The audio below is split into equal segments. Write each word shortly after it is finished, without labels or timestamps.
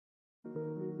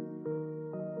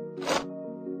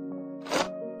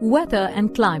Weather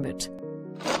and climate.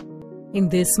 In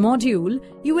this module,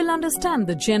 you will understand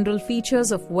the general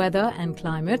features of weather and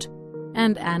climate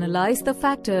and analyze the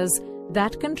factors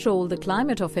that control the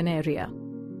climate of an area.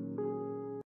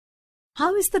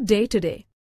 How is the day today?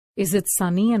 Is it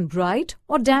sunny and bright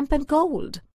or damp and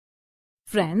cold?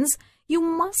 Friends, you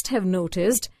must have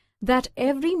noticed that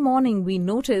every morning we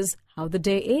notice how the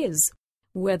day is,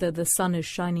 whether the sun is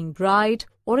shining bright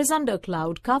or is under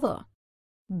cloud cover.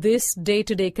 This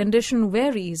day-to-day condition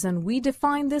varies, and we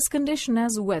define this condition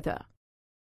as weather.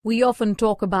 We often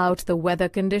talk about the weather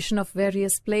condition of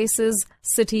various places,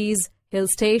 cities, hill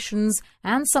stations,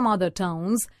 and some other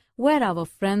towns where our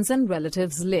friends and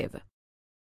relatives live.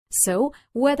 So,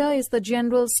 weather is the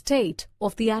general state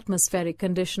of the atmospheric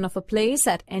condition of a place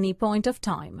at any point of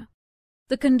time.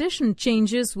 The condition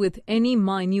changes with any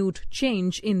minute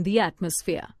change in the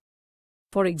atmosphere.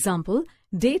 For example,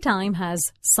 daytime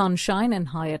has sunshine and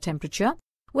higher temperature,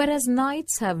 whereas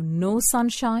nights have no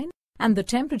sunshine and the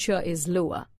temperature is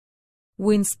lower.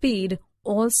 Wind speed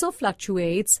also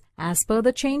fluctuates as per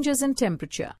the changes in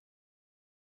temperature.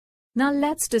 Now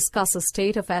let's discuss a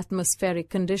state of atmospheric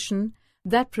condition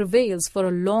that prevails for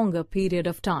a longer period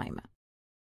of time.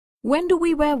 When do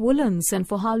we wear woolens and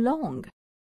for how long?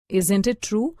 Isn't it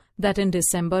true that in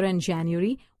December and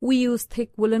January we use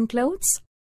thick woolen clothes?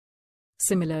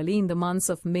 Similarly, in the months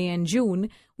of May and June,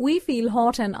 we feel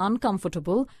hot and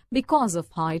uncomfortable because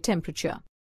of high temperature.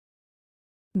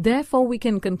 Therefore, we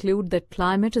can conclude that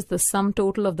climate is the sum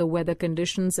total of the weather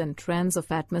conditions and trends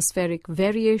of atmospheric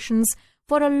variations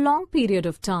for a long period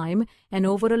of time and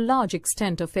over a large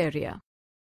extent of area.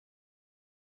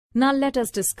 Now let us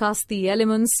discuss the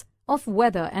elements of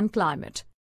weather and climate.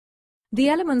 The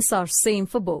elements are same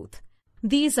for both.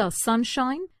 These are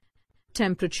sunshine,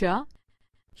 temperature,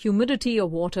 humidity or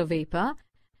water vapor,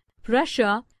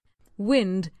 pressure,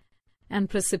 wind, and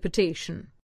precipitation.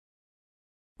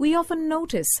 We often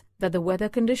notice that the weather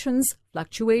conditions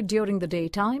fluctuate during the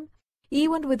daytime,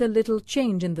 even with a little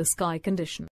change in the sky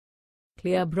condition.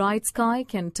 Clear, bright sky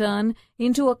can turn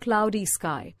into a cloudy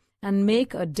sky and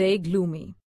make a day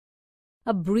gloomy.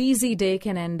 A breezy day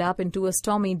can end up into a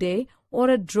stormy day, or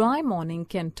a dry morning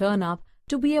can turn up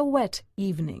to be a wet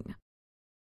evening.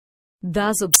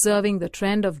 Thus, observing the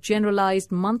trend of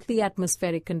generalized monthly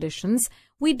atmospheric conditions,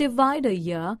 we divide a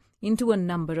year into a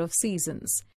number of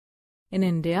seasons. In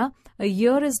India, a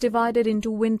year is divided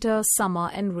into winter, summer,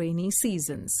 and rainy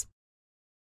seasons.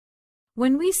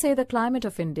 When we say the climate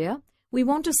of India, we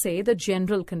want to say the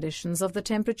general conditions of the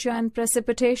temperature and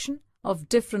precipitation of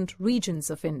different regions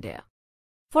of India.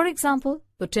 For example,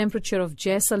 the temperature of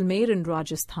Jaisalmer in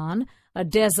Rajasthan, a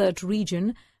desert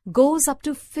region, goes up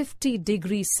to 50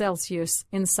 degrees Celsius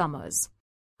in summers,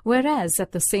 whereas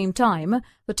at the same time,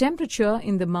 the temperature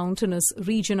in the mountainous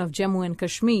region of Jammu and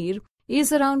Kashmir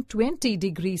is around 20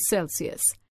 degrees Celsius.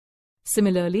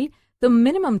 Similarly, the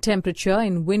minimum temperature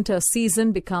in winter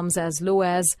season becomes as low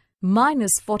as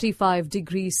minus 45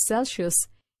 degrees Celsius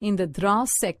in the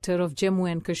Dras sector of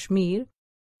Jammu and Kashmir,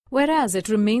 whereas it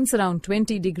remains around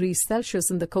 20 degrees Celsius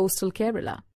in the coastal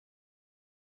Kerala.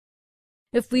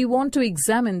 If we want to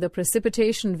examine the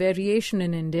precipitation variation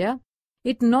in India,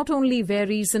 it not only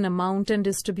varies in amount and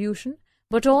distribution,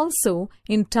 but also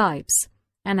in types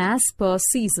and as per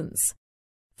seasons.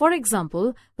 For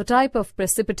example, the type of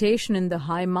precipitation in the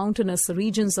high mountainous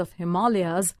regions of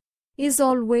Himalayas is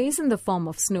always in the form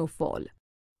of snowfall.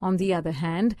 On the other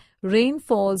hand, rain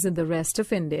falls in the rest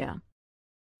of India.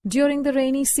 During the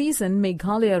rainy season,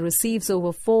 Meghalaya receives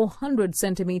over 400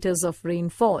 centimeters of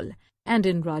rainfall, and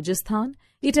in Rajasthan,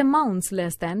 it amounts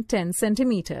less than 10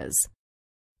 centimeters.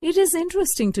 It is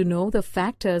interesting to know the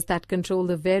factors that control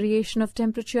the variation of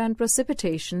temperature and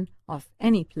precipitation of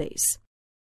any place.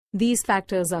 These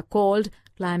factors are called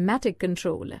climatic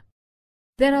control.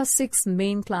 There are 6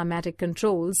 main climatic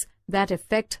controls that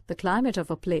affect the climate of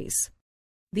a place.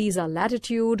 These are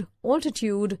latitude,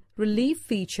 altitude, relief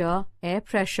feature, air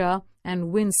pressure,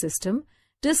 and wind system,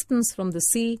 distance from the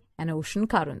sea, and ocean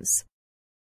currents.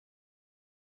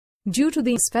 Due to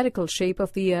the spherical shape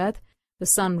of the Earth, the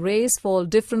sun rays fall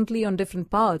differently on different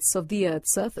parts of the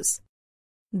Earth's surface.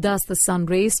 Thus, the sun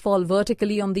rays fall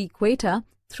vertically on the equator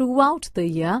throughout the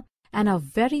year and are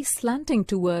very slanting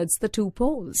towards the 2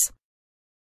 poles.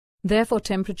 Therefore,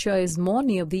 temperature is more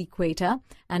near the equator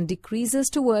and decreases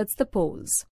towards the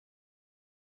poles.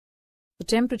 The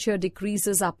temperature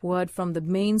decreases upward from the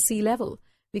main sea level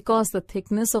because the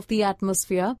thickness of the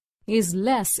atmosphere is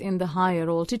less in the higher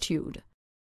altitude.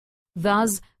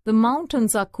 Thus, the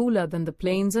mountains are cooler than the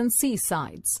plains and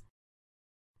seasides.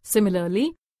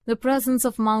 Similarly, the presence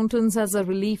of mountains as a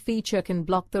relief feature can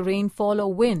block the rainfall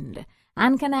or wind,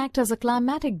 and can act as a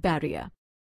climatic barrier.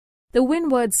 The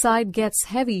windward side gets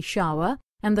heavy shower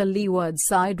and the leeward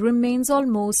side remains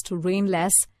almost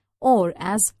rainless or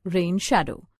as rain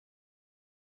shadow.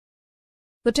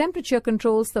 The temperature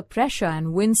controls the pressure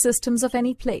and wind systems of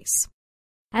any place.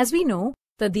 As we know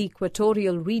that the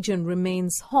equatorial region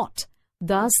remains hot,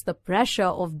 thus the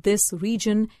pressure of this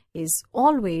region is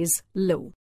always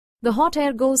low. The hot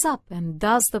air goes up and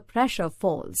thus the pressure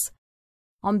falls.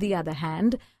 On the other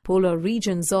hand, polar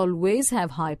regions always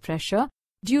have high pressure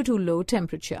due to low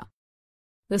temperature.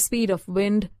 The speed of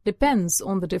wind depends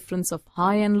on the difference of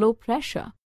high and low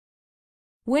pressure.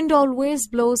 Wind always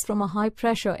blows from a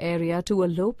high-pressure area to a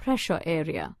low-pressure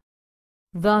area.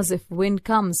 Thus, if wind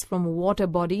comes from a water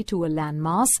body to a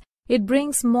landmass, it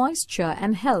brings moisture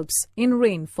and helps in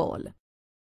rainfall.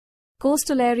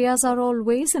 Coastal areas are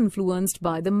always influenced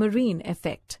by the marine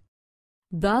effect.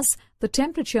 Thus, the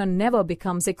temperature never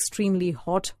becomes extremely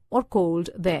hot or cold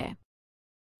there.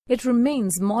 It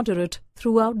remains moderate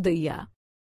throughout the year.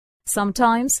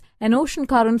 Sometimes, an ocean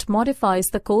current modifies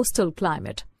the coastal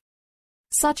climate,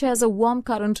 such as a warm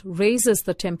current raises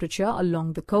the temperature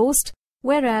along the coast,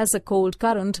 whereas a cold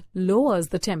current lowers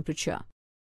the temperature.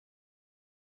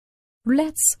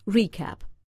 Let's recap.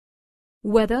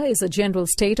 Weather is a general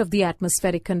state of the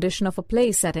atmospheric condition of a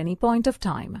place at any point of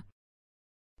time.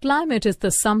 Climate is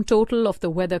the sum total of the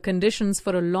weather conditions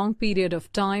for a long period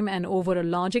of time and over a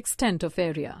large extent of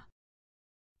area.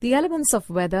 The elements of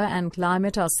weather and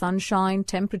climate are sunshine,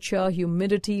 temperature,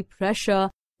 humidity, pressure,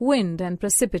 wind and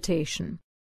precipitation.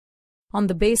 On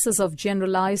the basis of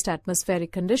generalized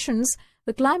atmospheric conditions,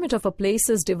 the climate of a place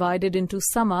is divided into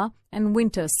summer and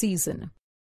winter season.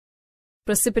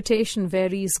 Precipitation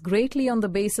varies greatly on the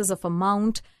basis of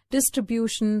amount,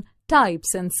 distribution,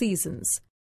 types and seasons.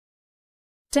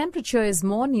 Temperature is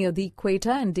more near the equator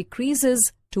and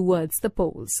decreases towards the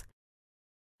poles.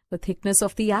 The thickness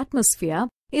of the atmosphere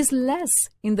is less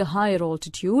in the higher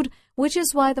altitude, which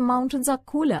is why the mountains are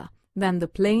cooler than the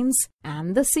plains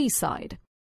and the seaside.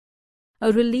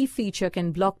 A relief feature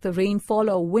can block the rainfall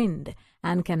or wind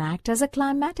and can act as a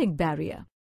climatic barrier.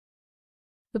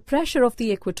 The pressure of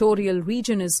the equatorial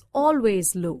region is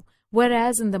always low,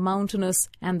 whereas in the mountainous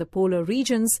and the polar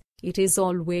regions it is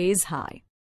always high.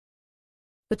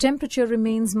 The temperature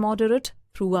remains moderate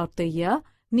throughout the year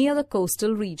near the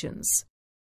coastal regions.